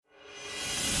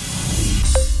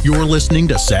You're listening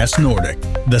to SaaS Nordic,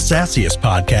 the sassiest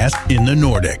podcast in the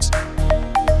Nordics.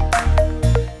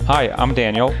 Hi, I'm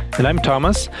Daniel. And I'm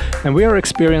Thomas, and we are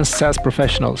experienced SaaS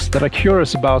professionals that are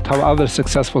curious about how other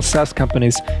successful SaaS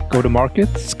companies go to market,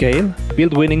 scale,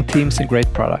 build winning teams and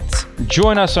great products.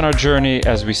 Join us on our journey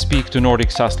as we speak to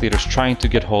Nordic SaaS leaders trying to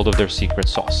get hold of their secret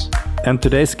sauce. And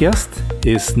today's guest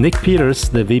is Nick Peters,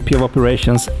 the VP of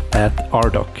Operations at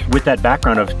Ardoc. With that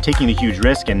background of taking a huge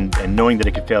risk and knowing that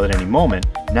it could fail at any moment,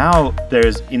 now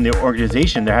there's, in the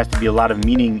organization, there has to be a lot of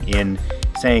meaning in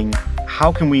saying,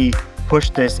 how can we push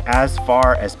this as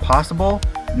far as possible,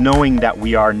 knowing that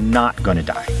we are not going to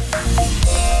die.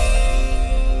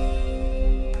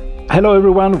 Hello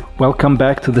everyone, welcome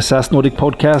back to the SaaS Nordic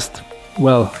podcast.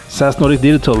 Well, SaaS Nordic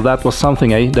Digital, that was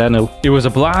something, eh, Daniel? It was a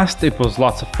blast, it was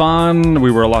lots of fun, we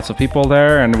were lots of people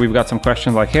there, and we've got some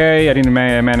questions like, hey, I didn't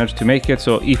manage to make it,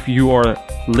 so if you are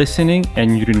listening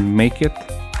and you didn't make it,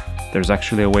 there's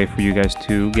actually a way for you guys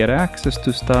to get access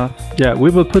to stuff. Yeah, we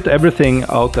will put everything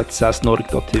out at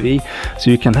saasnordic.tv,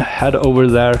 so you can head over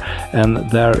there, and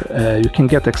there you can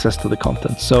get access to the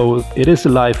content. So it is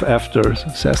live after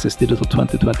SaaS is Digital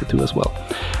 2022 as well.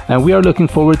 And we are looking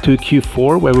forward to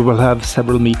Q4, where we will have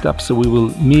several meetups. So we will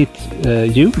meet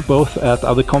you both at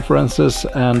other conferences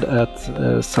and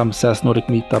at some SaaS Nordic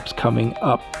meetups coming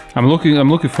up. I'm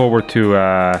looking forward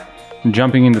to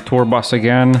jumping in the tour bus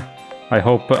again. I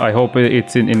hope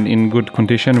it's in good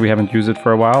condition. We haven't used it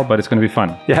for a while, but it's going to be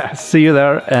fun. Yeah, see you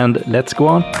there, and let's go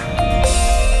on.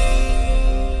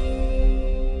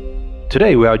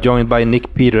 Today we are joined by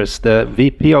Nick Peters, the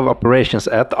VP of Operations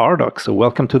at Ardoc. So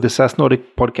welcome to the SaaS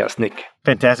Nordic podcast, Nick.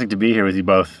 Fantastic to be here with you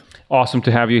both. Awesome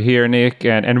to have you here, Nick.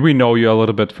 And we know you a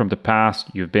little bit from the past.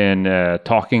 You've been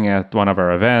talking at one of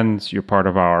our events. You're part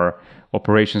of our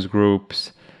operations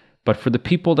groups. But for the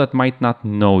people that might not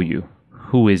know you,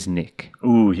 who is Nick?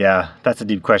 Ooh, yeah, that's a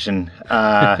deep question.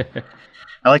 I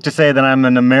like to say that I'm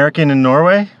an American in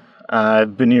Norway.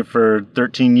 I've been here for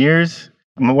 13 years.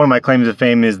 One of my claims of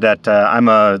fame is that I'm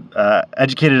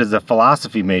educated as a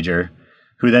philosophy major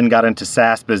who then got into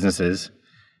SaaS businesses.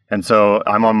 And so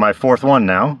I'm on my fourth one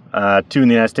now, 2 in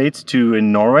the United States, 2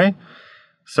 in Norway.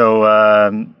 So I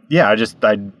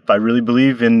really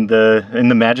believe in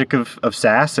the magic of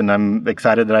SaaS, and I'm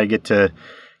excited that I get to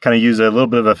kind of use a little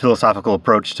bit of a philosophical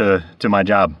approach to my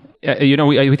job.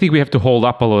 We think we have to hold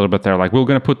up a little bit there. Like, we're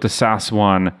going to put the SaaS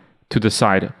one to the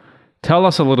side. Tell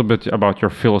us a little bit about your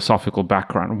philosophical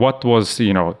background. What was,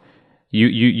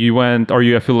 you went, are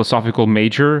you a philosophical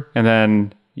major? And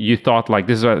then you thought, like,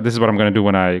 this is what I'm going to do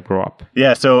when I grow up.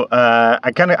 Yeah, so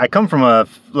I come from a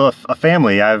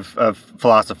family of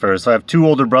philosophers. So I have 2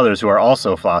 older brothers who are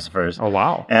also philosophers. Oh,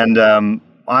 wow. And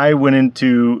I went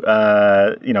into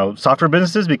software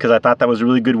businesses because I thought that was a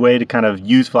really good way to kind of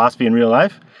use philosophy in real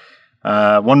life.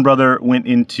 One brother went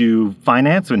into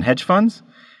finance and hedge funds,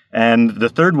 and the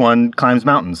third one climbs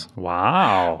mountains.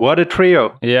 Wow. What a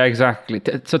trio. Yeah, exactly.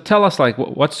 So tell us, like,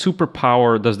 what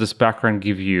superpower does this background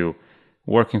give you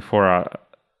working for a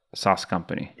SaaS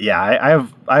company? Yeah,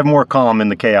 I have more calm in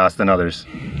the chaos than others.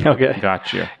 Okay.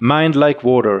 Gotcha. Mind like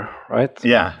water, right?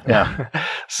 Yeah.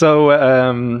 So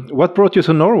what brought you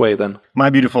to Norway then? My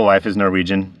beautiful wife is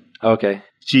Norwegian. Okay.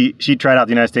 She tried out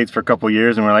the United States for a couple of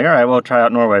years, and we're like, all right, we'll try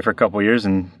out Norway for a couple of years,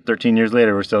 and 13 years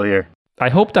later, we're still here. I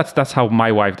hope that's how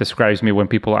my wife describes me when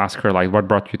people ask her, like, what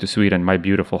brought you to Sweden? My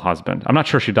beautiful husband. I'm not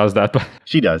sure she does that, but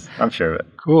she does. I'm sure of it.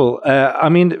 Cool.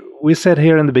 We said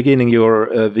here in the beginning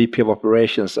you're VP of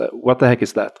Operations. What the heck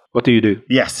is that? What do you do?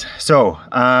 Yes. So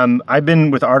I've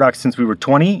been with Ardoc since we were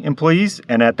 20 employees,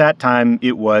 and at that time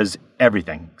it was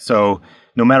everything. So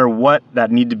no matter what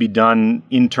that needed to be done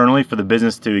internally for the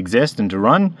business to exist and to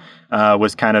run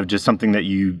was kind of just something that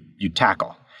you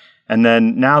tackle. And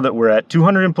then now that we're at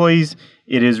 200 employees,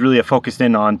 it is really a focused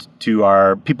in on to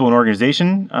our people and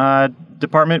organization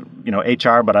department,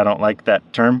 HR, but I don't like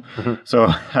that term. Mm-hmm.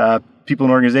 So people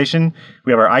and organization,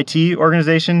 we have our IT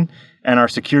organization and our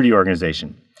security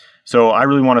organization. So I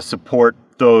really want to support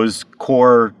those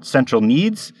core central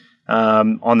needs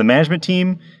on the management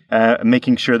team,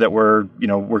 making sure that we're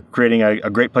creating a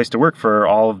great place to work for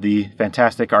all of the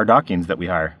fantastic Ardocians that we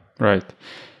hire. Right.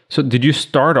 So did you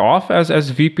start off as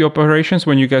VP Operations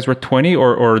when you guys were 20,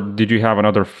 or did you have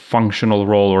another functional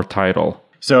role or title?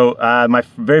 So my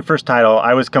very first title,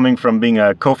 I was coming from being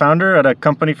a co-founder at a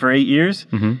company for 8 years.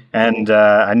 Mm-hmm. And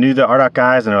I knew the Ardoc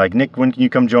guys, and they're like, Nick, when can you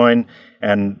come join?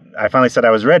 And I finally said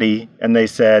I was ready. And they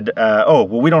said,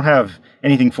 we don't have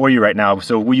anything for you right now.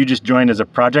 So will you just join as a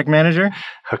project manager?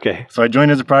 Okay. So I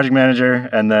joined as a project manager,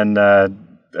 and then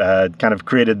kind of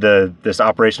created this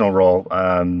operational role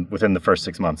within the first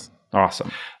 6 months.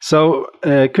 Awesome. So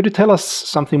could you tell us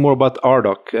something more about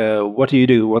Ardoc? What do you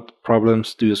do? What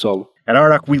problems do you solve? At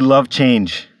Ardoc, we love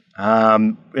change.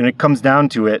 And it comes down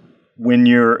to it, when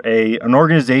you're an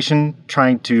organization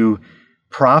trying to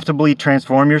profitably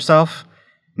transform yourself,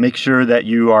 make sure that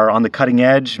you are on the cutting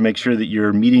edge, make sure that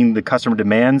you're meeting the customer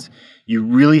demands, you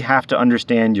really have to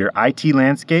understand your IT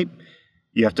landscape,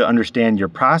 you have to understand your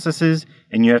processes,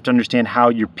 and you have to understand how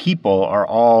your people are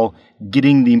all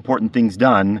getting the important things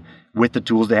done with the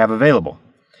tools they have available.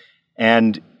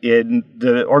 And in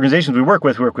the organizations we work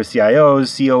with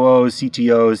CIOs, COOs,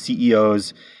 CTOs,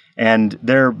 CEOs, and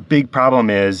their big problem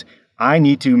is, I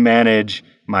need to manage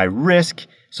my risk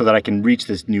so that I can reach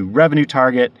this new revenue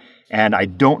target, and I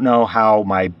don't know how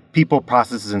my people,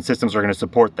 processes, and systems are going to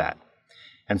support that.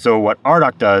 And so what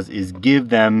Ardoc does is give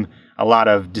them a lot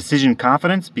of decision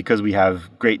confidence, because we have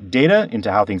great data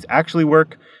into how things actually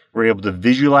work. We're able to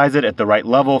visualize it at the right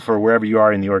level for wherever you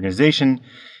are in the organization.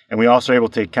 And we also are able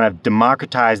to kind of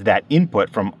democratize that input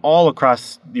from all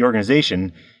across the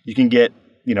organization. You can get,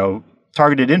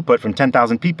 targeted input from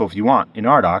 10,000 people if you want in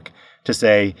Ardoc, to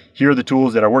say, here are the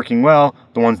tools that are working well,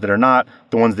 the ones that are not,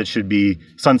 the ones that should be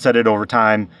sunsetted over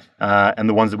time, and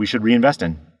the ones that we should reinvest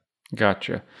in.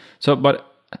 Gotcha. So, but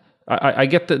I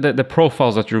get the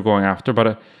profiles that you're going after,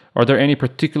 but are there any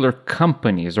particular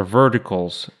companies or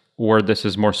verticals where this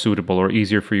is more suitable or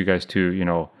easier for you guys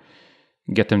to,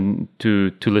 get them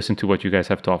to listen to what you guys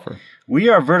have to offer? We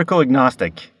are vertical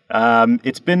agnostic.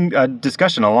 It's been a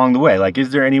discussion along the way. Like,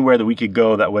 is there anywhere that we could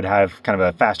go that would have kind of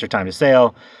a faster time to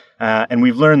sale? And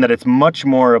we've learned that it's much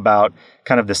more about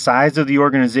kind of the size of the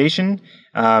organization.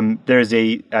 There's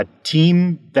a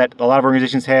team that a lot of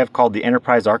organizations have called the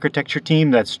Enterprise Architecture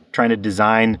Team that's trying to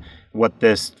design what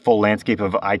this full landscape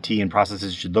of IT and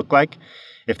processes should look like.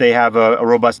 If they have a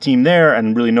robust team there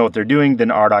and really know what they're doing, then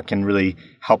Ardoc can really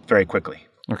help very quickly.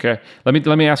 Okay. Let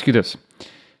me ask you this.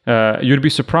 You'd be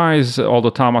surprised, although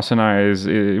Thomas and I,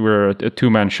 we're a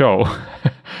two-man show,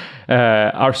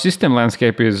 our system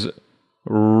landscape is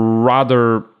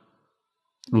rather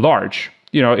large,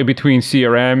 in between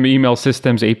CRM, email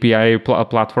systems, API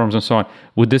platforms, and so on.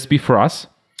 Would this be for us?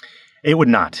 It would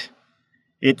not.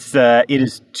 It's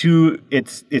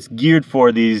geared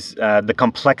for these the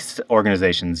complex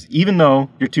organizations. Even though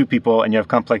you're two people and you have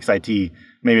complex IT,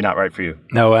 maybe not right for you.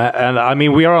 No, and I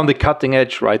mean, we are on the cutting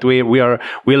edge, right? We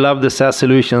love the SaaS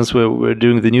solutions. We're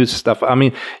doing the new stuff. I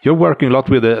mean, you're working a lot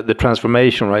with the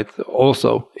transformation, right?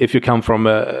 Also, if you come from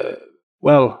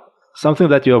something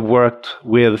that you have worked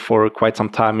with for quite some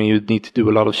time, and you need to do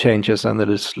a lot of changes, and there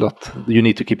is a lot you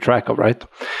need to keep track of, right?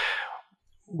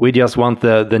 We just want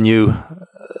the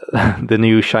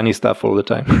new shiny stuff all the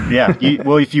time. Yeah.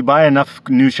 If you buy enough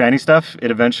new shiny stuff,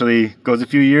 it eventually goes a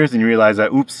few years and you realize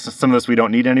that, oops, some of this we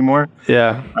don't need anymore.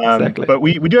 Yeah, exactly. But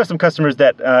we do have some customers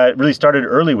that really started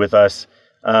early with us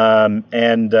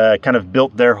and kind of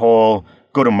built their whole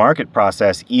go-to-market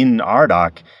process in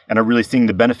Ardoc, and are really seeing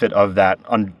the benefit of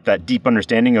that deep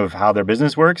understanding of how their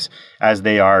business works as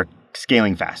they are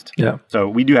scaling fast. Yeah. So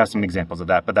we do have some examples of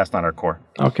that, but that's not our core.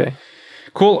 Okay.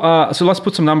 Cool. So let's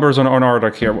put some numbers on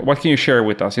Ardoc here. What can you share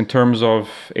with us in terms of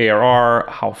ARR,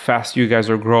 how fast you guys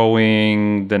are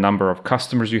growing, the number of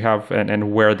customers you have,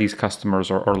 and where these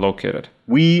customers are located?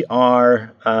 We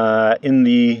are in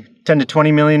the $10 to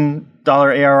 $20 million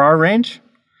ARR range.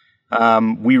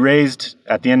 We raised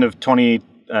at the end of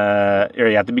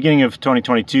at the beginning of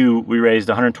 2022, we raised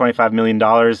 $125 million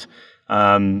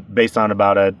based on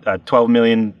about a $12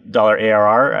 million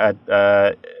ARR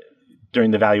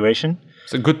during the valuation.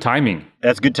 It's a good timing.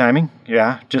 That's good timing,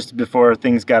 yeah, just before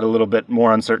things got a little bit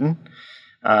more uncertain.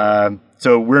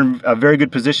 So we're in a very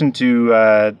good position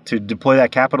to deploy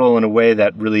that capital in a way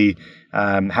that really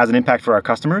has an impact for our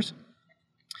customers.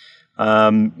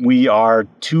 We are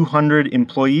 200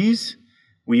 employees.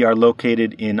 We are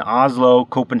located in Oslo,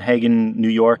 Copenhagen, New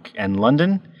York, and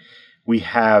London. We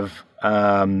have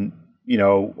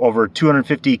over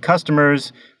 250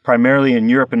 customers, primarily in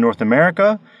Europe and North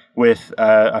America, with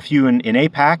a few in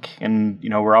APAC, and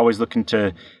we're always looking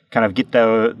to kind of get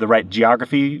the right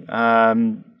geography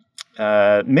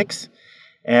mix.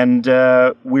 And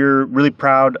we're really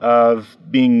proud of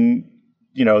being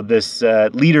this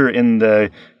leader in the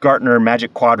Gartner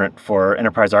Magic Quadrant for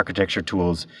enterprise architecture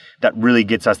tools that really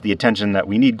gets us the attention that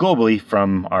we need globally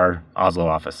from our Oslo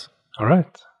office. All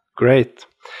right, great.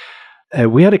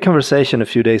 We had a conversation a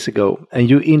few days ago, and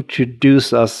you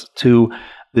introduced us to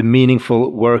the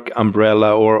meaningful work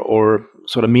umbrella or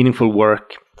sort of meaningful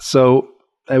work. So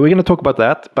we're going to talk about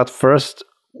that. But first,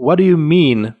 what do you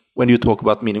mean when you talk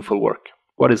about meaningful work?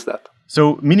 What is that?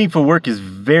 So meaningful work is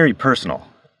very personal.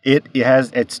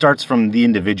 It starts from the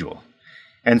individual.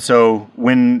 And so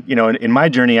when, in my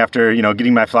journey after,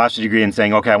 getting my philosophy degree and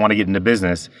saying, okay, I want to get into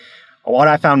business, what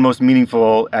I found most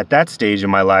meaningful at that stage in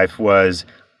my life was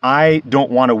I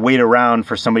don't want to wait around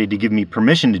for somebody to give me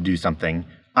permission to do something.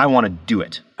 I want to do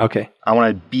it. Okay. I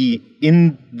want to be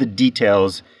in the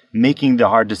details, making the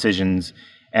hard decisions.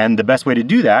 And the best way to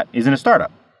do that is in a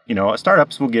startup.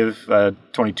 Startups will give a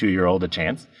 22-year-old a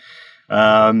chance.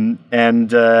 And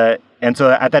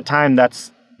so at that time,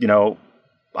 that's,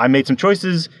 I made some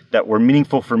choices that were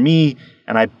meaningful for me.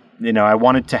 And I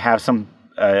wanted to have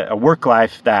a work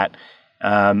life that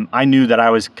I knew that I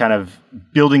was kind of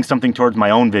building something towards my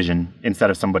own vision instead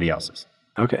of somebody else's.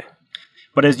 Okay.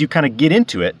 But as you kind of get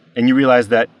into it and you realize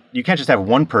that you can't just have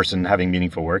one person having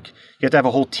meaningful work, you have to have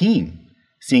a whole team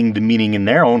seeing the meaning in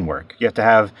their own work. You have to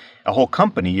have a whole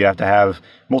company. You have to have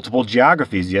multiple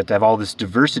geographies. You have to have all this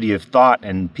diversity of thought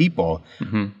and people.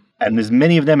 Mm-hmm. And as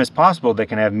many of them as possible that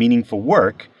can have meaningful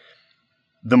work,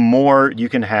 the more you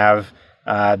can have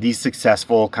these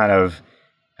successful kind of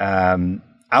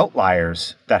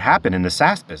outliers that happen in the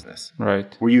SaaS business.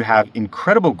 Right. Where you have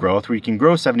incredible growth, where you can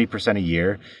grow 70% a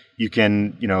year. You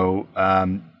can,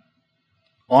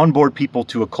 onboard people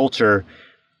to a culture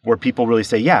where people really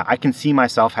say, yeah, I can see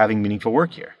myself having meaningful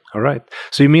work here. All right.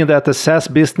 So you mean that the SaaS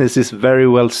business is very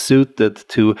well suited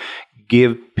to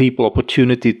give people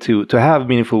opportunity to have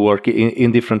meaningful work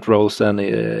in different roles and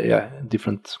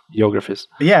different geographies?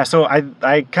 Yeah. So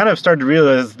I kind of started to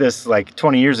realize this like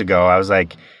 20 years ago. I was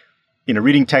like,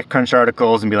 reading TechCrunch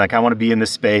articles and be like, I want to be in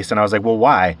this space. And I was like, well,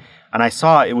 why? And I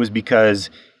saw it was because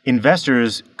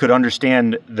investors could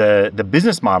understand the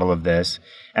business model of this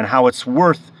and how it's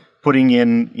worth putting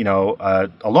in, a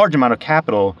large amount of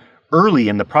capital early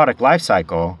in the product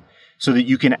lifecycle so that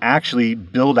you can actually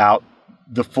build out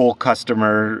the full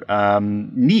customer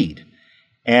need.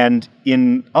 And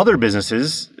in other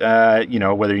businesses,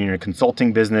 whether you're in a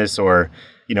consulting business or,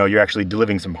 you're actually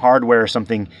delivering some hardware or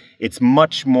something, it's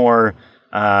much more,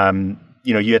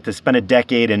 you have to spend a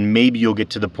decade and maybe you'll get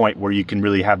to the point where you can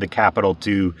really have the capital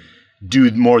to do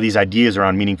more of these ideas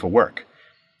around meaningful work.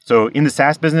 So in the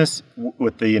SaaS business,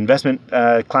 with the investment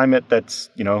climate that's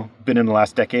been in the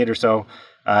last decade or so,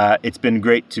 it's been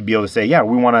great to be able to say, yeah,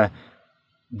 we want to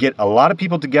get a lot of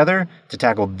people together to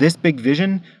tackle this big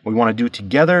vision. We want to do it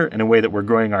together in a way that we're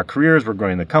growing our careers, we're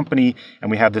growing the company,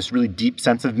 and we have this really deep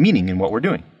sense of meaning in what we're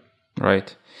doing.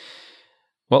 Right.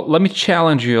 Well, let me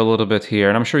challenge you a little bit here,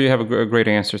 and I'm sure you have a great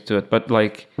answer to it. But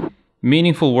like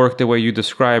meaningful work, the way you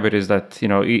describe it is that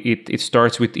it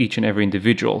starts with each and every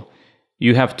individual.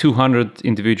 You have 200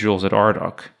 individuals at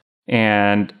Ardoc,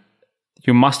 and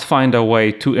you must find a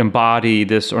way to embody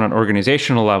this on an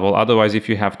organizational level. Otherwise, if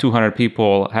you have 200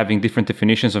 people having different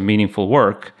definitions of meaningful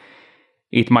work,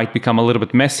 it might become a little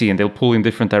bit messy and they'll pull in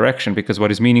different direction because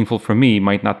what is meaningful for me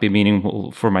might not be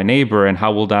meaningful for my neighbor. And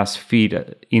how will that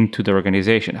feed into the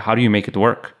organization? How do you make it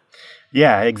work?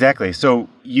 Yeah, exactly. So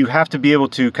you have to be able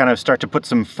to kind of start to put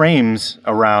some frames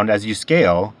around as you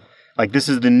scale. Like this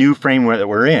is the new framework that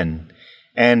we're in.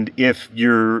 And if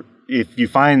you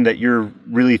find that you're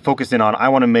really focused in on, I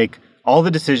want to make all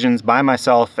the decisions by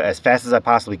myself as fast as I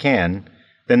possibly can,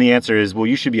 then the answer is, well,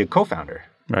 you should be a co-founder.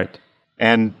 Right.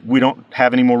 And we don't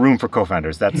have any more room for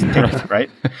co-founders. That's taken, right?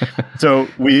 So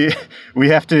we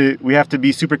have to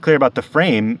be super clear about the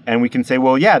frame, and we can say,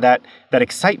 well, yeah, that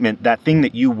excitement, that thing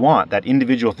that you want, that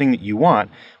individual thing that you want,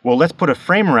 well, let's put a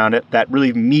frame around it that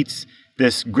really meets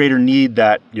this greater need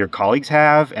that your colleagues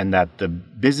have and that the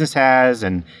business has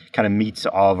and kind of meets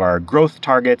all of our growth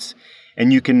targets.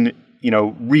 And you can,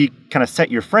 kind of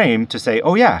set your frame to say,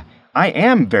 oh yeah, I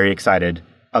am very excited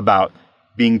about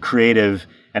being creative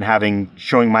and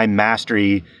showing my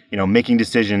mastery, making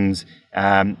decisions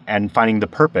and finding the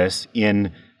purpose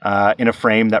in a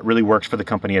frame that really works for the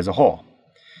company as a whole.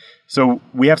 So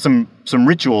we have some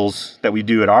rituals that we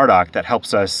do at Ardoc that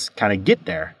helps us kind of get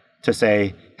there to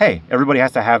say, hey, everybody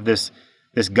has to have this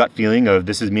gut feeling of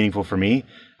this is meaningful for me.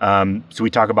 So we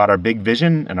talk about our big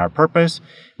vision and our purpose.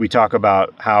 We talk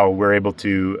about how we're able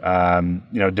to,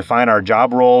 define our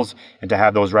job roles and to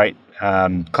have those right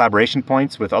collaboration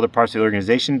points with other parts of the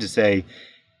organization to say,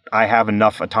 I have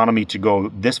enough autonomy to go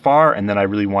this far, and then I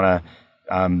really want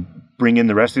to bring in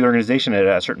the rest of the organization at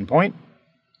a certain point.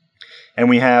 And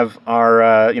we have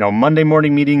our, Monday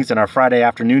morning meetings and our Friday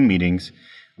afternoon meetings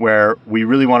where we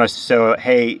really want to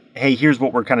say, hey, here's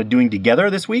what we're kind of doing together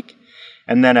this week.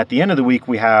 And then at the end of the week,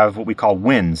 we have what we call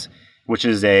wins, which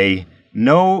is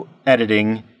no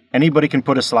editing. Anybody can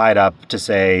put a slide up to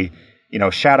say,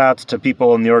 shout outs to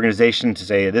people in the organization to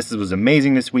say, this was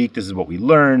amazing this week. This is what we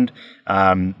learned.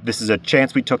 This is a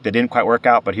chance we took that didn't quite work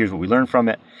out, but here's what we learned from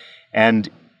it. And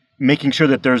making sure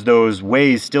that there's those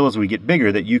ways still as we get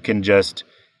bigger that you can just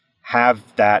have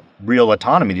that real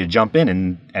autonomy to jump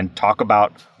in and talk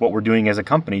about what we're doing as a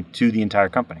company to the entire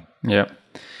company. Yeah.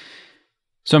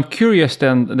 So I'm curious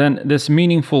then this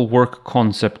meaningful work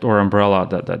concept or umbrella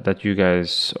that you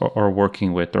guys are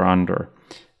working with or under,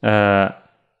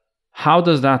 how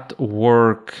does that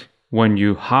work when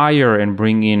you hire and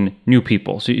bring in new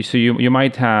people? So you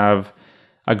might have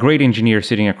a great engineer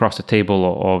sitting across the table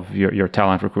of your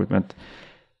talent recruitment.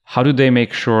 How do they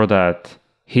make sure that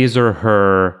his or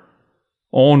her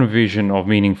own vision of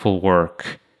meaningful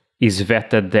work is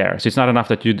vetted there? So it's not enough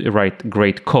that you write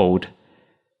great code.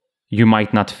 You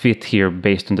might not fit here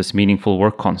based on this meaningful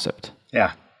work concept.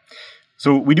 Yeah.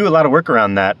 So we do a lot of work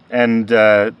around that. And,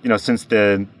 since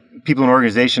the people and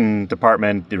organization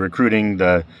department, the recruiting,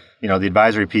 the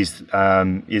advisory piece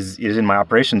is in my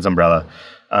operations umbrella,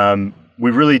 we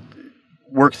really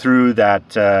work through that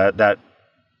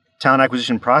talent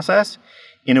acquisition process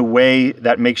in a way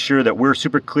that makes sure that we're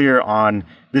super clear on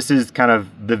this is kind of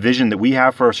the vision that we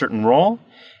have for a certain role,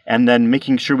 and then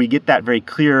making sure we get that very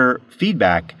clear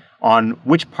feedback on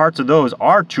which parts of those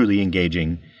are truly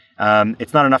engaging.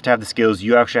 It's not enough to have the skills.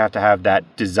 You actually have to have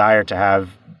that desire to have,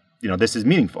 this is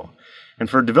meaningful. And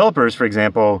for developers, for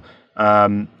example,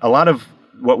 a lot of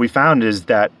what we found is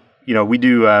that, we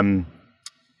do,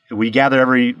 we gather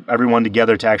everyone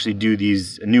together to actually do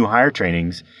these new hire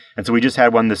trainings. And so we just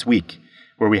had one this week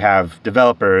where we have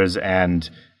developers and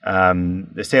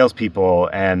the salespeople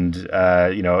and,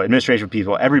 administration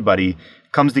people. Everybody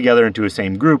comes together into a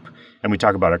same group, and we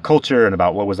talk about our culture and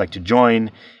about what it was like to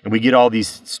join. And we get all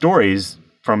these stories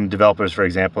from developers, for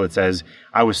example, that says,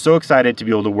 I was so excited to be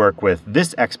able to work with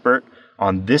this expert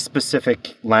on this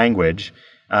specific language.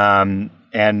 And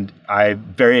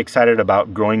I'm very excited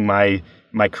about growing my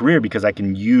career because I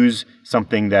can use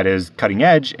something that is cutting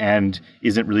edge and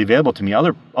isn't really available to me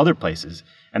other places.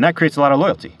 And that creates a lot of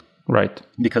loyalty. Right.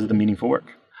 Because of the meaningful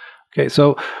work. Okay,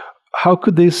 so how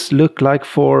could this look like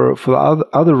for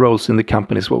other roles in the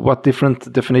companies? What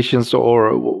different definitions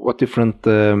or what different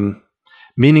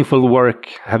meaningful work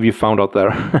have you found out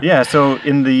there? Yeah, so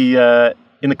in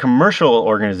the commercial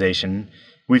organization,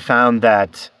 we found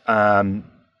that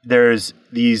there's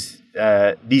these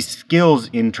skills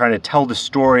in trying to tell the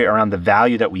story around the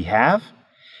value that we have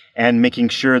and making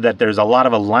sure that there's a lot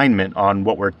of alignment on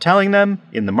what we're telling them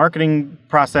in the marketing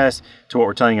process to what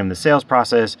we're telling them in the sales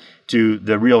process to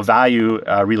the real value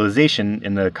realization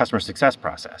in the customer success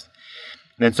process.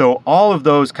 And so all of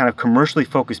those kind of commercially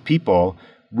focused people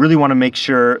really want to make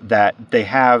sure that they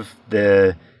have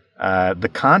the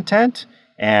content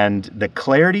and the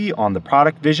clarity on the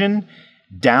product vision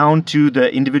down to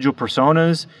the individual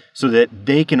personas so that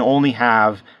they can only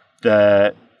have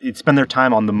spend their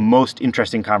time on the most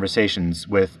interesting conversations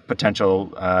with potential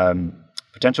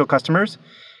customers.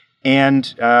 And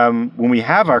when we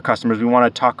have our customers, we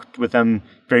want to talk with them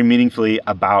very meaningfully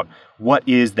about what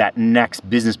is that next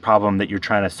business problem that you're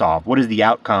trying to solve? What is the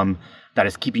outcome that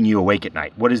is keeping you awake at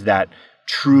night? What is that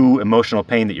true emotional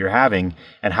pain that you're having?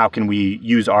 And how can we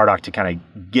use RDoC to kind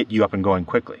of get you up and going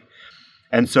quickly?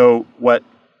 And so what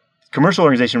commercial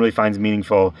organization really finds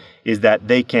meaningful is that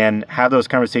they can have those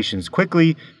conversations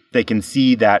quickly. They can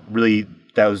see that really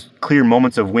those clear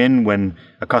moments of win when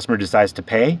a customer decides to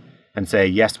pay and say,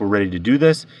 yes, we're ready to do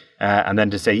this. And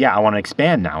then to say, yeah, I want to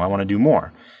expand now. I want to do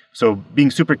more. So being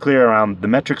super clear around the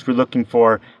metrics we're looking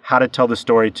for, how to tell the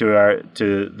story to our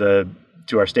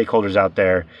stakeholders out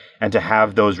there, and to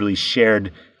have those really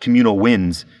shared communal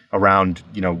wins around,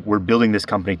 we're building this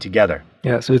company together.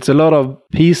 Yeah, so it's a lot of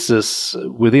pieces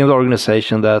within the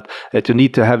organization that you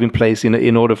need to have in place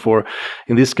in order for,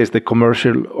 in this case, the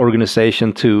commercial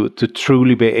organization to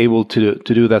truly be able to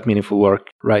do that meaningful work,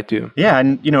 right? Yeah,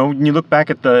 and when you look back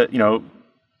at the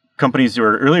companies who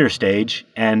are earlier stage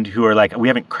and who are like, we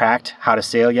haven't cracked how to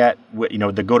sell yet.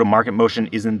 The go-to-market motion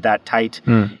isn't that tight,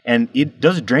 and it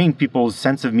does drain people's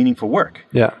sense of meaningful work.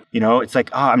 Yeah, it's like,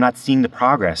 I'm not seeing the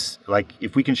progress. Like,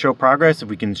 if we can show progress, if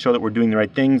we can show that we're doing the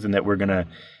right things and that we're gonna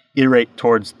iterate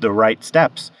towards the right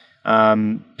steps,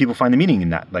 people find the meaning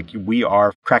in that. Like, we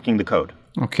are cracking the code.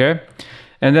 Okay,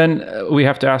 and then we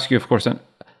have to ask you, of course,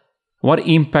 what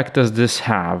impact does this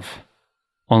have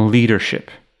on leadership?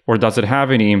 Or does it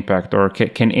have any impact, or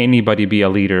can anybody be a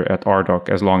leader at RDoC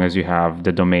as long as you have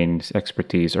the domain's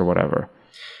expertise or whatever?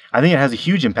 I think it has a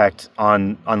huge impact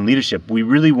on leadership. We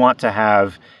really want to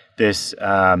have this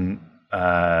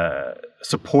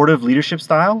supportive leadership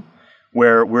style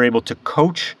where we're able to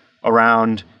coach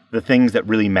around the things that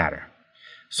really matter.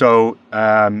 So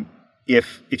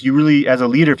if you really, as a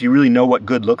leader, if you really know what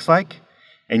good looks like,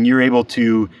 and you're able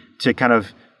to kind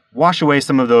of wash away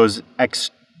some of those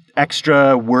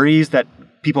extra worries that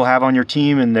people have on your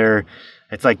team, and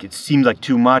it's like it seems like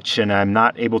too much, and I'm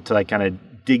not able to like kind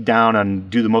of dig down and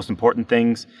do the most important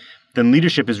things, then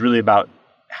leadership is really about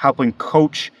helping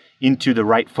coach into the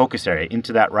right focus area,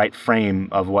 into that right frame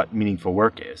of what meaningful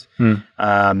work is.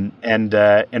 And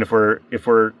if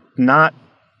we're not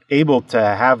able to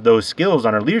have those skills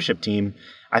on our leadership team,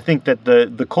 I think that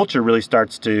the culture really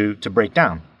starts to break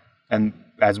down. And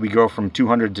as we go from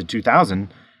 200 to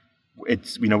 2,000,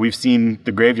 it's, we've seen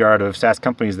the graveyard of SaaS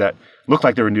companies that looked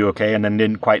like they were going to do okay and then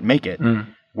didn't quite make it.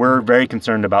 We're very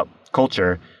concerned about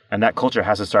culture, and that culture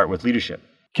has to start with leadership.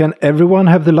 Can everyone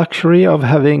have the luxury of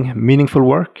having meaningful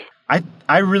work?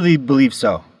 I really believe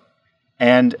so.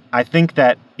 And I think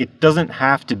that it doesn't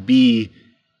have to be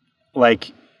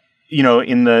like,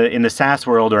 in the SaaS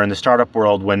world or in the startup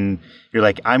world, when you're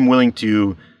like, I'm willing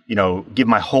to, give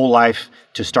my whole life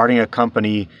to starting a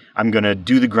company. I'm going to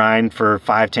do the grind for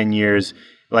 5-10 years.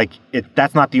 Like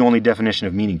that's not the only definition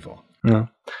of meaningful. No.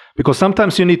 Because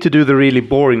sometimes you need to do the really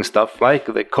boring stuff, like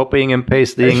the copying and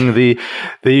pasting, the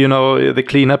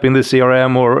cleanup in the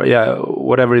CRM, or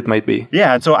whatever it might be.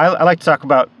 Yeah, and so I like to talk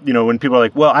about, when people are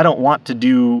like, well, I don't want to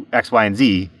do X, Y, and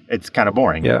Z, it's kind of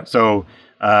boring. Yeah. So,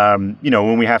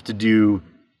 when we have to do,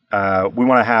 we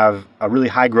want to have a really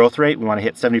high growth rate. We want to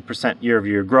hit 70%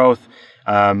 year-over-year growth.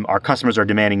 Our customers are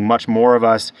demanding much more of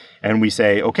us. And we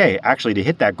say, okay, actually to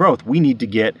hit that growth, we need to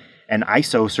get an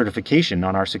ISO certification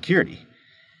on our security.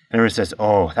 And everyone says,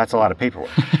 oh, that's a lot of paperwork.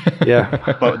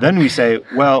 Yeah. But then we say,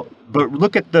 well, but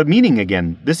look at the meaning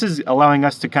again. This is allowing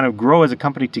us to kind of grow as a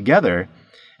company together.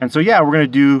 And so, we're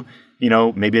going to do,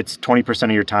 maybe it's 20%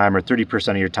 of your time or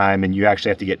 30% of your time, and you actually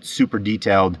have to get super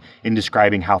detailed in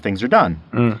describing how things are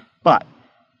done. But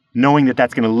knowing that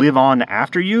that's going to live on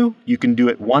after you can do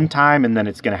it one time, and then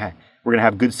it's going to we're going to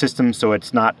have good systems so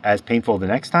it's not as painful the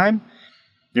next time.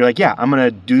 You're like, I'm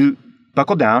going to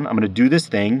buckle down. I'm going to do this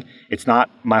thing. It's not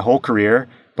my whole career,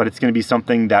 but it's going to be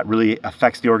something that really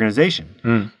affects the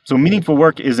organization. So meaningful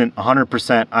work isn't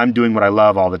 100% I'm doing what I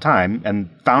love all the time. And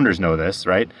founders know this,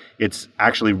 right? It's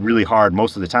actually really hard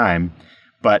most of the time.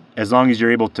 But as long as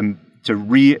you're able to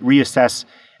reassess,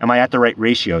 am I at the right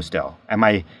ratio still? Am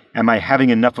I having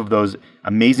enough of those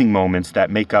amazing moments that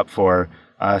make up for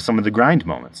some of the grind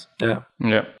moments? Yeah.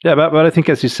 But I think,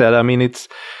 as you said,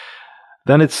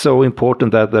 it's so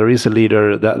important that there is a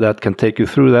leader that can take you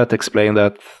through that, explain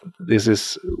that this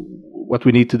is what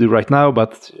we need to do right now,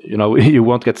 but you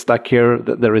won't get stuck here.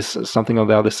 That there is something on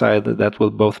the other side that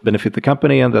will both benefit the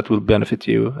company and that will benefit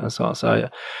you, and so on. So I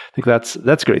think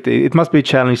that's great. It must be a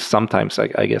challenge sometimes,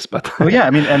 I guess. But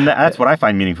and that's what I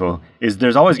find meaningful is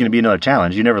there's always going to be another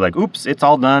challenge. You never like, oops, it's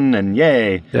all done and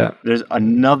yay. Yeah. There's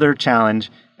another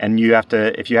challenge, and you have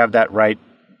to, if you have that right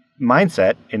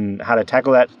mindset in how to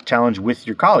tackle that challenge with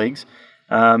your colleagues,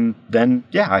 then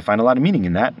I find a lot of meaning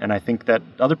in that, and I think that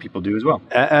other people do as well.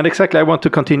 And exactly, I want to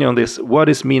continue on this. What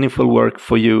is meaningful work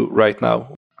for you right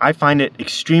now? I find it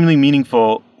extremely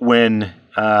meaningful when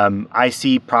I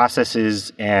see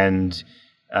processes and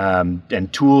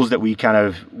tools that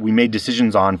we made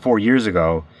decisions on 4 years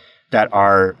ago that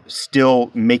are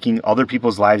still making other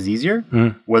people's lives easier,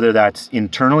 whether that's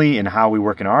internally in how we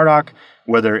work in Ardoc,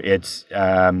 whether it's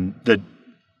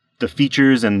the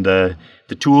features and the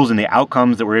tools and the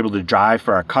outcomes that we're able to drive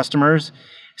for our customers,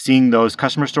 seeing those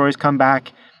customer stories come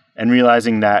back and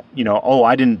realizing that,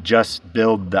 I didn't just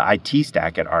build the IT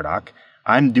stack at Ardoc.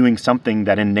 I'm doing something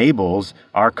that enables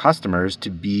our customers to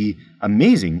be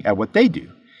amazing at what they do.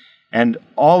 And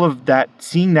all of that,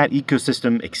 seeing that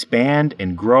ecosystem expand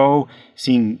and grow,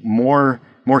 seeing more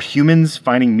humans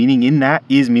finding meaning in that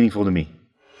is meaningful to me.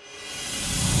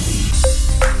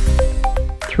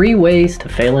 3 ways to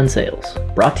fail in sales,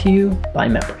 brought to you by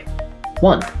Membrane.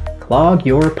 1. Clog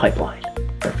your pipeline.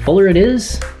 The fuller it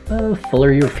is, the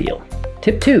fuller you'll feel.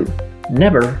 Tip 2.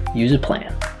 Never use a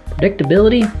plan.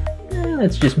 Predictability?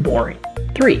 That's just boring.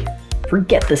 3.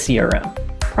 Forget the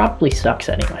CRM. Probably sucks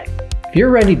anyway. If you're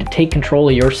ready to take control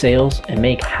of your sales and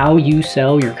make how you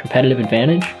sell your competitive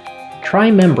advantage,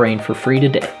 try Membrane for free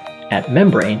today at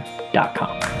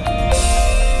membrane.com.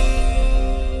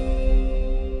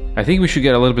 I think we should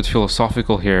get a little bit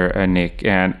philosophical here, Nick,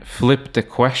 and flip the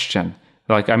question.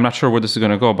 Like, I'm not sure where this is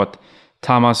going to go, but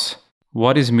Thomas,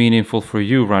 what is meaningful for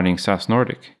you running SaaS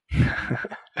Nordic?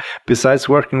 Besides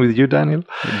working with you, Daniel?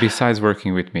 Besides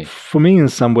working with me. For me, in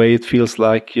some way, it feels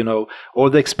like, all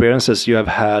the experiences you have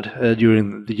had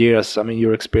during the years.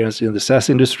 Your experience in the SaaS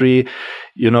industry,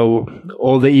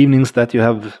 all the evenings that you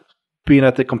have being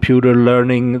at the computer,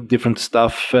 learning different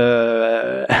stuff,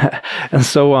 and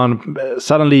so on.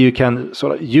 Suddenly you can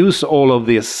sort of use all of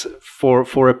this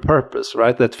for a purpose,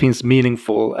 right? That feels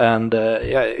meaningful, and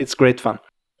it's great fun.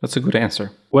 That's a good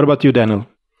answer. What about you, Daniel?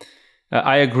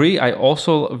 I agree. I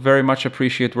also very much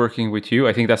appreciate working with you.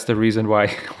 I think that's the reason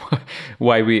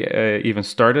why we even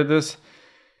started this.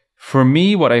 For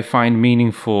me, what I find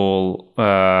meaningful,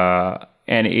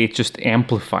 and it just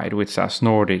amplified with SAS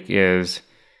Nordic, is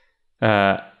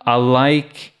I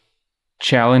like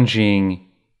challenging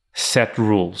set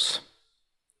rules.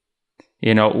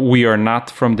 We are not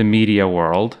from the media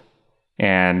world,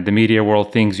 and the media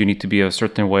world thinks you need to be a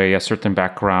certain way, a certain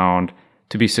background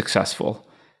to be successful.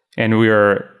 And we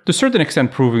are, to a certain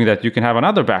extent, proving that you can have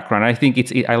another background. I think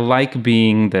I like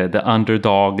being the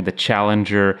underdog, the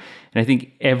challenger. And I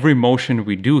think every motion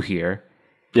we do here,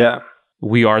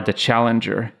 we are the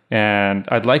challenger. And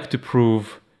I'd like to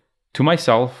prove to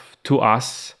myself, to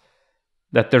us,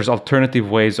 that there's alternative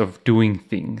ways of doing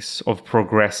things, of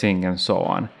progressing and so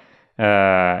on.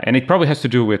 And it probably has to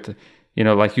do with,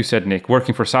 like you said, Nick,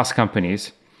 working for SaaS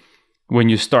companies. When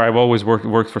you start, I've always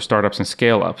worked for startups and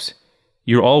scale-ups.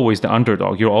 You're always the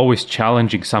underdog. You're always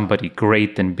challenging somebody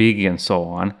great and big and so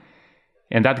on.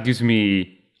 And that gives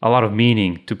me a lot of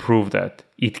meaning to prove that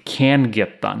it can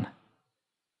get done.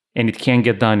 And it can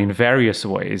get done in various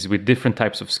ways with different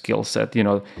types of skill set.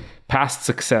 Past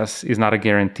success is not a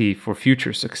guarantee for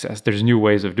future success. There's new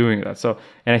ways of doing that.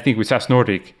 And I think with SAS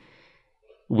Nordic,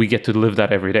 we get to live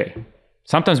that every day.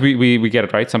 Sometimes we get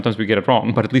it right. Sometimes we get it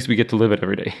wrong. But at least we get to live it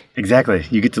every day. Exactly.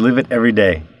 You get to live it every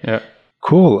day. Yeah.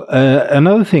 Cool.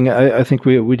 Another thing I think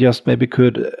we just maybe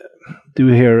could do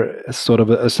here as sort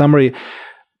of a summary.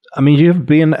 I mean, you've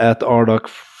been at Ardoc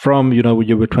from,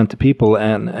 you were 20 people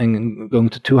and going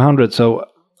to 200. So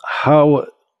how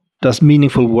does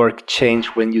meaningful work change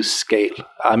when you scale?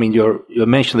 I mean, you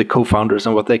mentioned the co-founders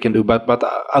and what they can do, but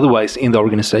otherwise in the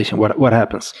organization, what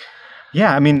happens?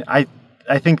 Yeah, I mean, I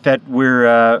think that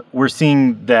we're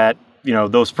seeing that,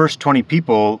 those first 20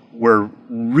 people were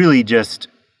really just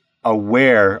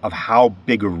aware of how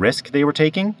big a risk they were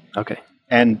taking. Okay.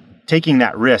 And taking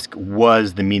that risk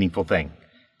was the meaningful thing.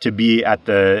 To be at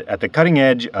the cutting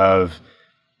edge of,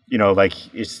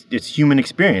 it's human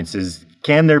experiences.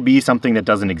 Can there be something that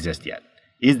doesn't exist yet?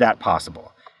 Is that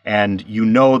possible? And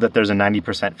that there's a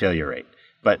 90% failure rate,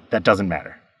 but that doesn't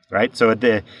matter, right? So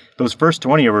those first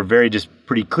 20 were just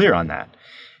pretty clear on that.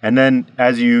 And then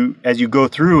as you go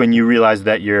through and you realize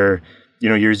that your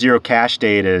zero cash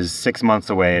date is 6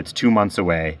 months away, it's 2 months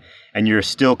away, and you're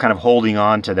still kind of holding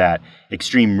on to that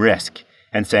extreme risk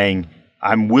and saying,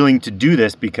 I'm willing to do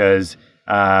this because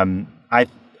I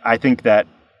think that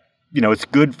it's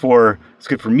good for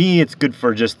me, it's good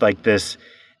for just like this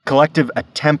collective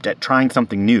attempt at trying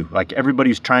something new. Like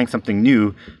everybody who's trying something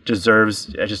new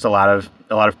deserves just a lot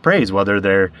of praise, whether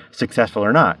they're successful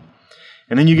or not.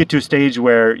 And then you get to a stage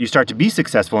where you start to be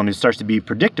successful and it starts to be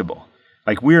predictable.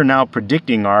 Like we are now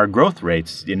predicting our growth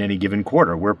rates in any given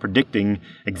quarter. We're predicting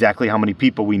exactly how many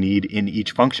people we need in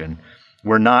each function.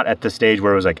 We're not at the stage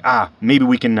where it was like, maybe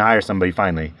we can hire somebody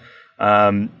finally.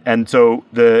 And so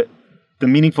the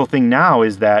meaningful thing now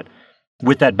is that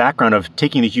with that background of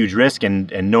taking the huge risk and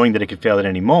knowing that it could fail at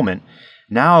any moment,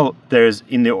 now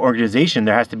in the organization,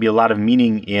 there has to be a lot of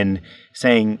meaning in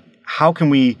saying, how can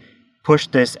we push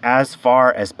this as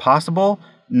far as possible,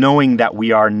 knowing that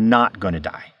we are not going to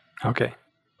die? Okay.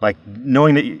 Like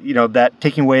knowing that, that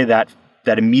taking away that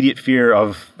immediate fear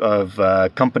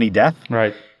of company death.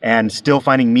 Right. And still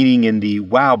finding meaning in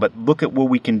but look at what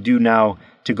we can do now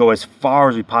to go as far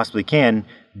as we possibly can,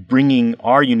 bringing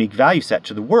our unique value set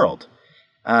to the world.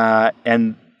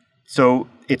 And so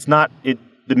it's not,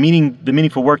 the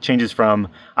meaningful work changes from,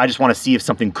 I just want to see if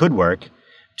something could work,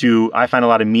 to I find a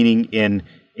lot of meaning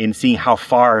in seeing how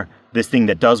far this thing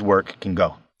that does work can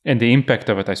go. And the impact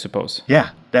of it, I suppose.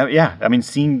 Yeah. I mean,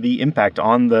 seeing the impact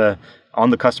on the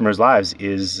customers' lives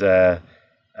is,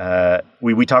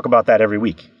 we talk about that every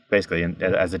week, basically,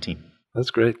 as a team.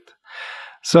 That's great.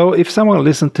 So if someone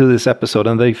listened to this episode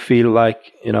and they feel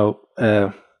like,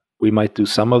 we might do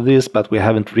some of this, but we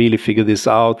haven't really figured this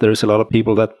out. There's a lot of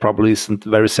people that probably isn't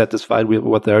very satisfied with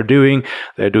what they're doing.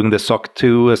 They're doing the SOC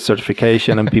 2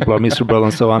 certification and people are miserable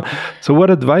and so on. So what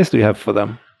advice do you have for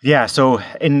them? Yeah, so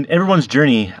in everyone's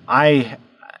journey, I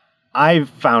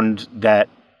found that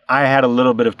I had a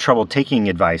little bit of trouble taking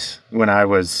advice when I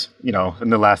was, in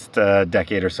the last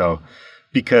decade or so,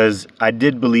 because I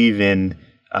did believe in,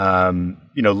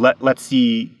 let's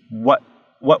see what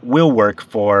will work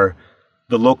for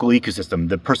the local ecosystem,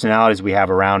 the personalities we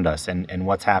have around us and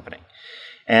what's happening.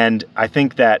 And I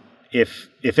think that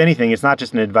if anything, it's not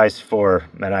just an advice for,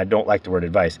 and I don't like the word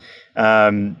advice,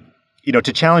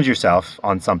 to challenge yourself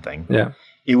on something. Yeah.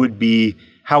 It would be,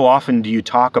 how often do you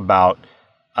talk about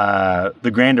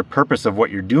the grander purpose of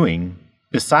what you're doing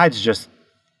besides just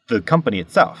the company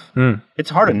itself? It's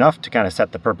hard enough to kind of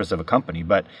set the purpose of a company,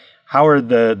 but how are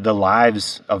the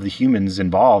lives of the humans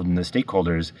involved and the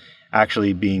stakeholders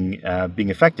actually being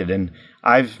affected? And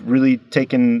I've really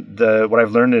taken what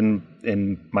I've learned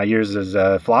in my years as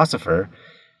a philosopher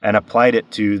and applied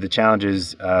it to the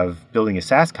challenges of building a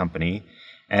SaaS company.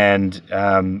 And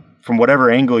from whatever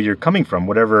angle you're coming from,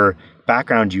 whatever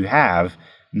background you have,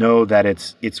 know that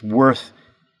it's worth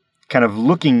kind of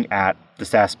looking at the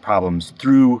SaaS problems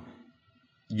through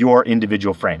your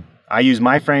individual frame. I use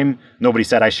my frame. Nobody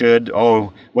said I should.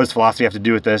 Oh, what does philosophy have to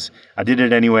do with this? I did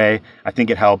it anyway. I think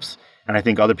it helps. And I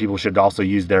think other people should also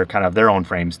use their own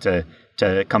frames to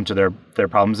come to their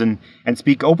problems and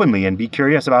speak openly and be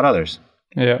curious about others.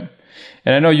 Yeah.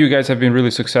 And I know you guys have been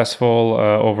really successful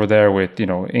over there with,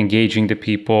 engaging the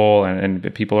people,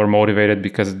 and people are motivated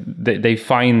because they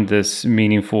find this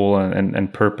meaningful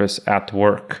and purpose at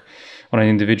work on an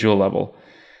individual level.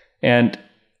 And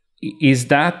is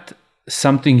that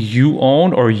something you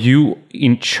own, or are you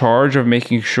in charge of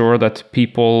making sure that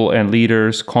people and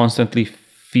leaders constantly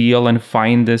feel and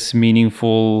find this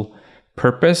meaningful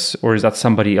purpose, or is that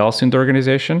somebody else in the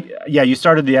organization? Yeah, you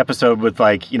started the episode with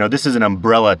this is an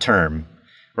umbrella term,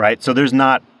 right? So there's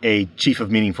not a chief of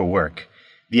meaningful work.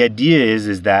 The idea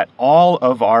is that all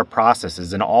of our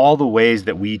processes and all the ways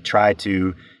that we try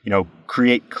to,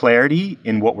 create clarity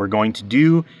in what we're going to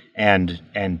do and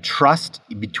trust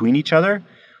between each other,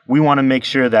 we want to make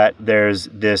sure that there's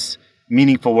this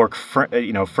meaningful work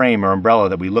frame or umbrella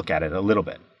that we look at it a little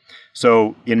bit.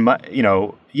 So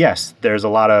yes, there's a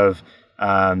lot of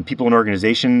people and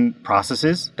organization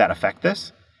processes that affect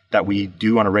this, that we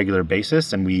do on a regular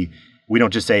basis. And we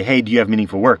don't just say, hey, do you have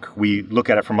meaningful work? We look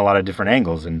at it from a lot of different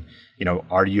angles. And,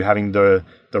 are you having the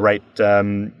right,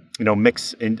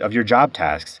 mix of your job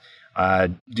tasks?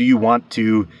 Do you want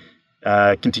to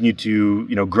continue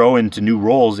to, grow into new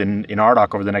roles in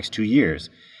Ardagh over the next 2 years?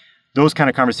 Those kind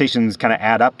of conversations kind of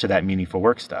add up to that meaningful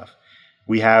work stuff.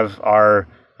 We have our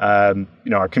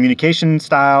communication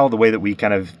style, the way that we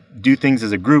kind of do things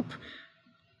as a group.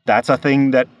 That's a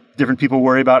thing that different people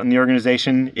worry about in the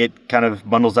organization. It kind of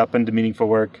bundles up into meaningful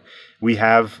work. We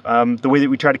have the way that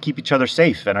we try to keep each other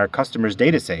safe and our customers'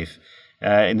 data safe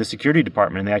in the security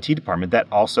department and the IT department that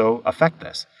also affect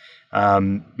this.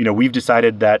 We've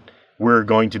decided that we're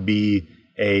going to be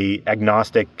a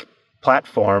agnostic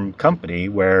platform company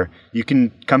where you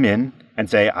can come in and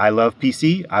say, I love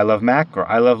PC, I love Mac, or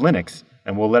I love Linux,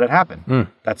 and we'll let it happen.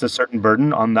 That's a certain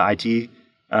burden on the IT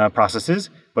processes,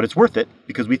 but it's worth it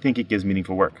because we think it gives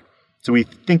meaningful work. So we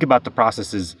think about the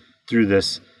processes through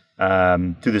this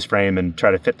frame and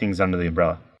try to fit things under the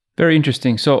umbrella. Very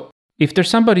interesting. So if there's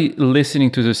somebody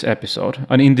listening to this episode,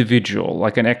 an individual,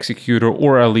 like an executor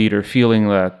or a leader, feeling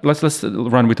that, let's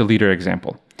run with the leader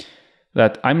example,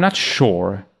 that I'm not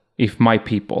sure if my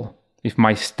people, if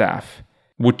my staff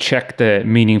would check the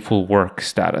meaningful work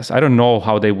status. I don't know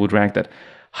how they would rank that.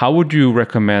 How would you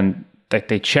recommend that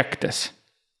they check this?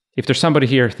 If there's somebody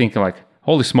here thinking like,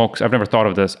 holy smokes, I've never thought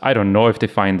of this. I don't know if they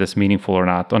find this meaningful or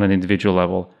not on an individual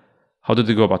level. How do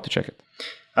they go about to check it?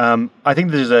 I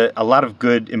think there's a lot of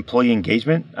good employee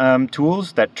engagement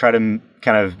tools that try to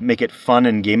kind of make it fun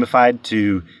and gamified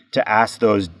to ask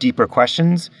those deeper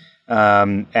questions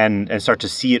and start to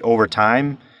see it over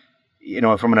time.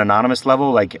 From an anonymous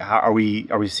level, like how are we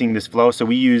seeing this flow? So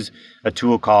we use a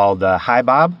tool called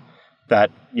HiBob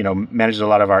that manages a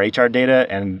lot of our HR data,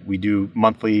 and we do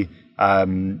monthly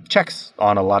checks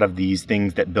on a lot of these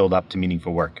things that build up to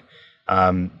meaningful work.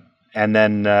 And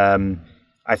then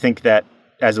I think that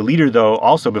as a leader, though,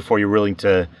 also before you're willing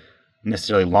to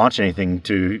necessarily launch anything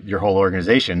to your whole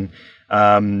organization,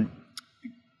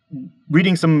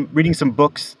 reading some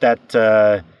books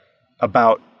that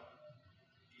about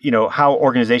how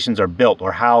organizations are built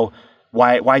or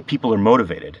why people are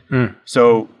motivated.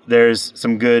 So there's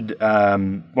some good,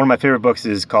 one of my favorite books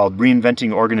is called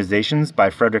Reinventing Organizations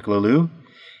by Frederick Laloux.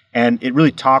 And it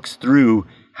really talks through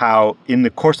how in the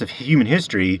course of human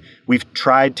history, we've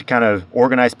tried to kind of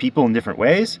organize people in different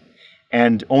ways.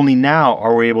 And only now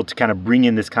are we able to kind of bring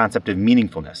in this concept of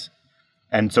meaningfulness.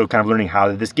 And so kind of learning how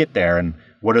did this get there and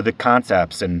what are the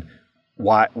concepts and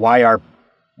why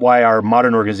are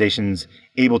modern organizations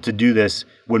able to do this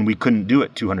when we couldn't do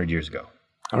it 200 years ago?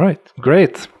 All right,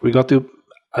 great. We got to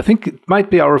I think it might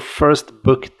be our first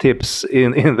book tips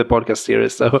in the podcast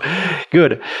series. So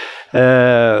good.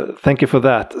 Thank you for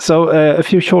that. So a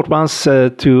few short ones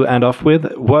to end off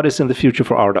with. What is in the future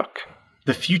for Ardoc?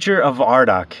 The future of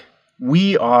Ardoc.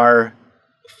 We are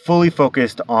fully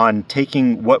focused on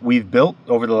taking what we've built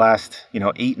over the last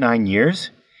 8-9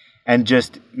 years and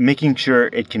just making sure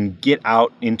it can get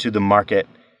out into the market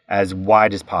as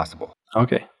wide as possible.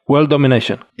 Okay. World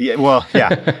domination. Yeah, well,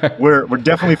 yeah. We're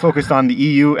definitely focused on the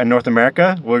EU and North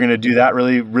America. We're going to do that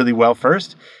really, really well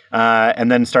first,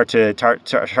 and then start to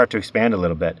expand a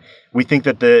little bit. We think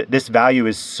that this value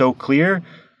is so clear.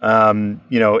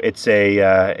 It's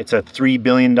a $3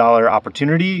 billion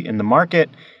opportunity in the market.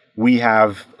 We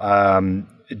have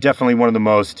definitely one of the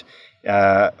most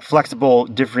flexible,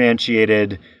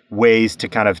 differentiated ways to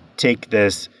kind of take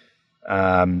this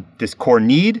core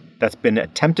need that's been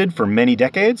attempted for many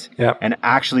decades and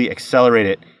actually accelerate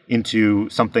it into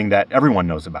something that everyone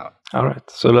knows about. All right.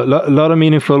 So a lot of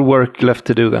meaningful work left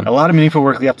to do then. A lot of meaningful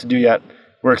work left to do yet.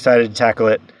 We're excited to tackle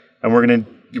it, and we're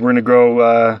gonna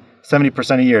grow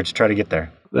 70% a year to try to get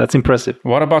there. That's impressive.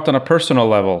 What about on a personal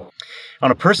level? On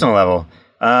a personal level,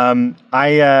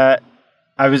 I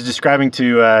was describing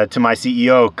to my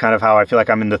CEO kind of how I feel like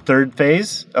I'm in the third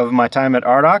phase of my time at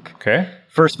Ardoc. Okay.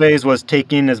 First phase was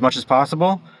take in as much as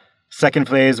possible. Second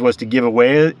phase was to give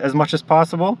away as much as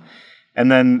possible.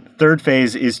 And then third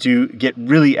phase is to get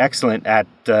really excellent at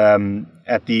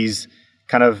these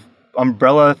kind of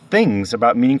umbrella things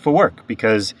about meaningful work,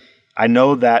 because I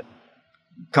know that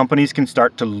companies can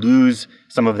start to lose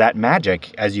some of that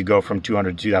magic as you go from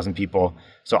 200 to 2,000 people.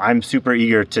 So I'm super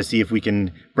eager to see if we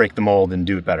can break the mold and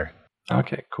do it better.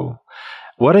 Okay, cool.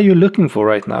 What are you looking for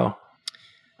right now?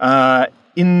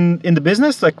 In the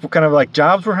business, like what kind of like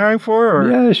jobs we're hiring for? Or?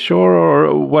 Yeah, sure,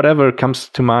 or whatever comes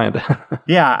to mind.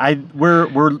 Yeah,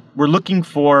 we're looking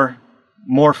for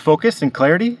more focus and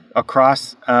clarity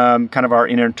across kind of our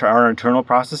internal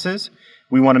processes.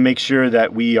 We want to make sure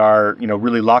that we are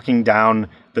really locking down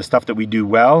the stuff that we do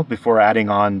well before adding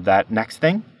on that next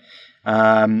thing,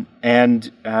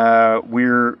 and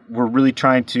we're really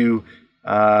trying to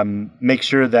make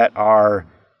sure that our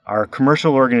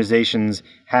commercial organizations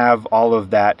have all of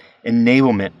that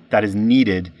enablement that is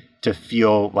needed to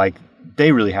feel like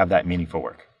they really have that meaningful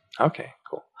work. Okay,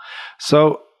 cool.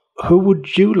 So who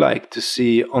would you like to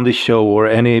see on the show, or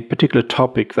any particular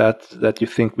topic that you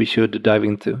think we should dive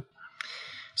into?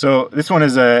 So this one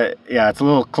is it's a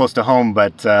little close to home,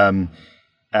 but one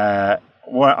of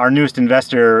our newest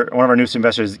investors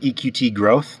is EQT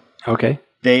Growth. Okay.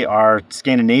 They are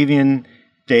Scandinavian.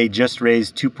 They just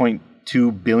raised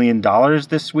 $2.2 billion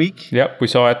this week. Yep, we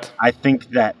saw it. I think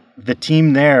that the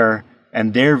team there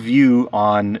and their view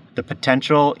on the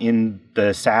potential in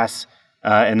the SaaS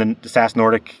and then the SaaS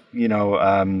Nordic,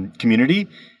 community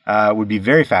would be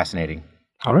very fascinating.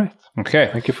 All right. Okay.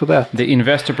 Thank you for that. The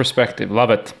investor perspective. Love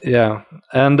it. Yeah.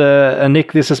 And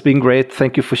Nick, this has been great.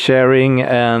 Thank you for sharing.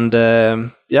 And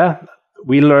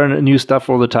we learn new stuff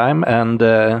all the time, and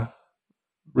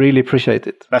really appreciate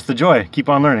it. That's the joy. Keep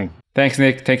on learning. Thanks,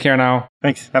 Nick. Take care now.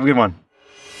 Thanks. Have a good one.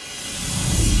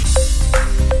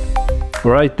 All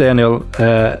right, Daniel.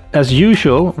 As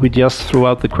usual, we just threw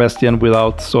out the question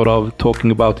without sort of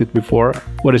talking about it before.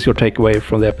 What is your takeaway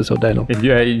from the episode, Daniel?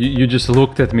 Yeah, you just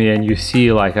looked at me and you see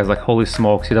I was like, holy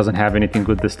smokes, he doesn't have anything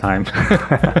good this time.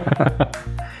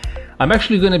 I'm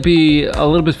actually going to be a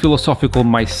little bit philosophical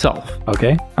myself.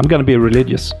 Okay. I'm going to be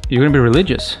religious. You're going to be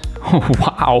religious?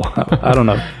 Wow. I don't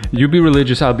know. You be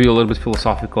religious, I'll be a little bit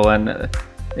philosophical. And,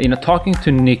 talking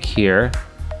to Nick here,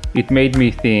 it made me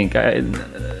think...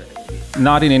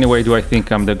 Not in any way do I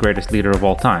think I'm the greatest leader of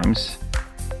all times,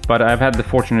 but I've had the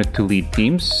fortunate to lead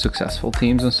teams, successful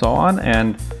teams and so on.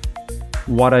 And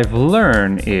what I've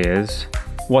learned is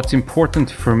what's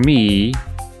important for me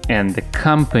and the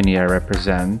company I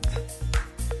represent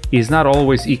is not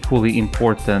always equally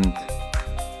important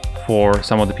for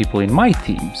some of the people in my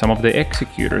team, some of the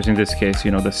executors, in this case,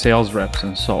 the sales reps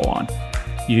and so on.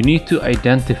 You need to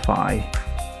identify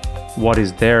what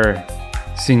is their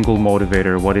single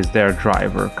motivator, what is their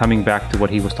driver, coming back to what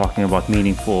he was talking about,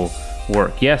 meaningful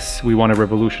work. Yes, we want to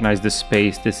revolutionize this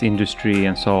space, this industry,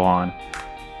 and so on.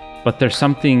 But there's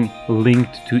something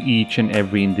linked to each and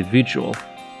every individual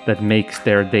that makes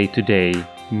their day-to-day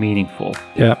meaningful.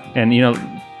 Yeah. And,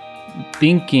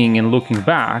 thinking and looking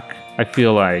back, I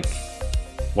feel like,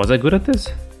 was I good at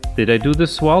this? Did I do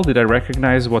this well? Did I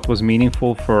recognize what was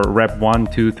meaningful for rep 1,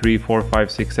 2, 3, 4,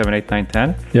 5, 6, 7, 8, 9,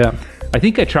 10? Yeah. I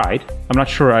think I tried. I'm not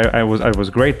sure I was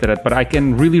great at it, but I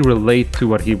can really relate to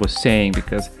what he was saying,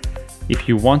 because if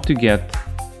you want to get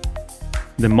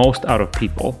the most out of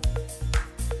people,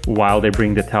 while they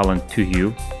bring the talent to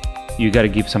you, you got to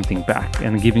give something back.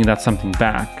 And giving that something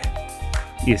back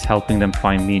is helping them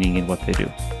find meaning in what they do.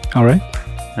 All right.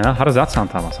 Yeah, how does that sound,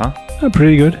 Thomas, huh?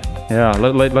 Pretty good. Yeah,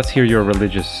 let's hear your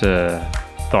religious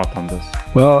thought on this.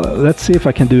 Well, let's see if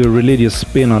I can do a religious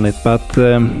spin on it. But,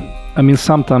 I mean,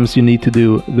 sometimes you need to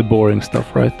do the boring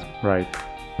stuff, right? Right.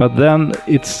 But then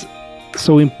it's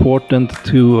so important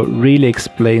to really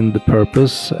explain the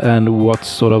purpose and what's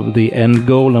sort of the end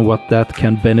goal and what that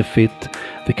can benefit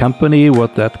the company,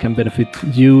 what that can benefit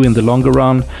you in the longer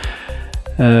run,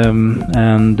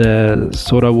 and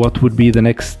sort of what would be the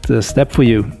next step for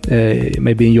you,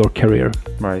 maybe in your career.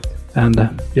 Right.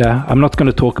 And yeah, I'm not going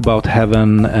to talk about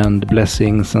heaven and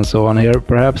blessings and so on here,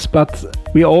 perhaps, but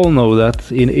we all know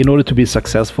that in order to be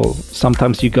successful,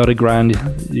 sometimes you got to grind,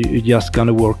 you just going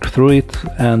to work through it.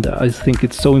 And I think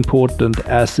it's so important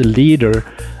as a leader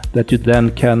that you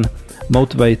then can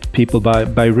motivate people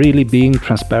by really being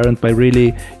transparent, by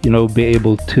really, be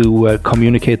able to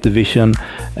communicate the vision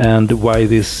and why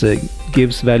this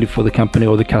gives value for the company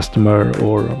or the customer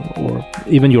or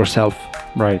even yourself.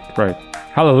 Right.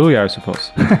 Hallelujah, I suppose.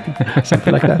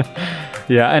 Something like that.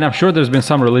 Yeah, and I'm sure there's been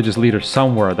some religious leader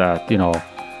somewhere that,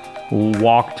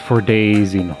 walked for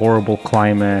days in horrible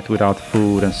climate without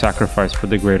food and sacrificed for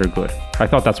the greater good. I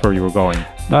thought that's where you were going.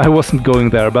 No, I wasn't going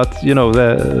there, but,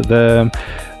 the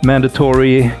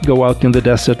mandatory go out in the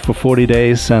desert for 40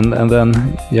 days and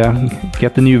then,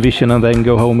 get the new vision and then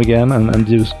go home again and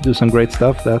do some great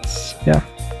stuff. That's,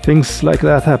 things like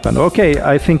that happen. Okay,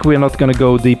 I think we're not going to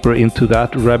go deeper into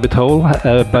that rabbit hole,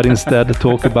 but instead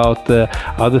talk about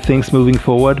other things moving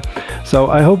forward.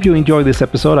 So I hope you enjoyed this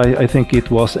episode. I think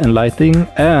it was enlightening.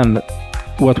 And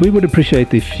what we would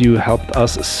appreciate if you helped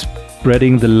us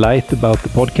spreading the light about the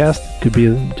podcast. Could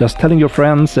be just telling your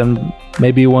friends, and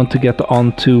maybe you want to get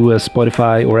onto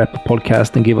Spotify or Apple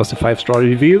Podcast and give us a 5-star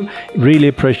review. Really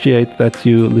appreciate that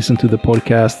you listen to the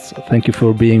podcasts. Thank you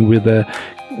for being with the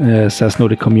SaaS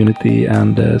Nordic community,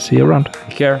 and see you around.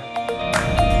 Take care.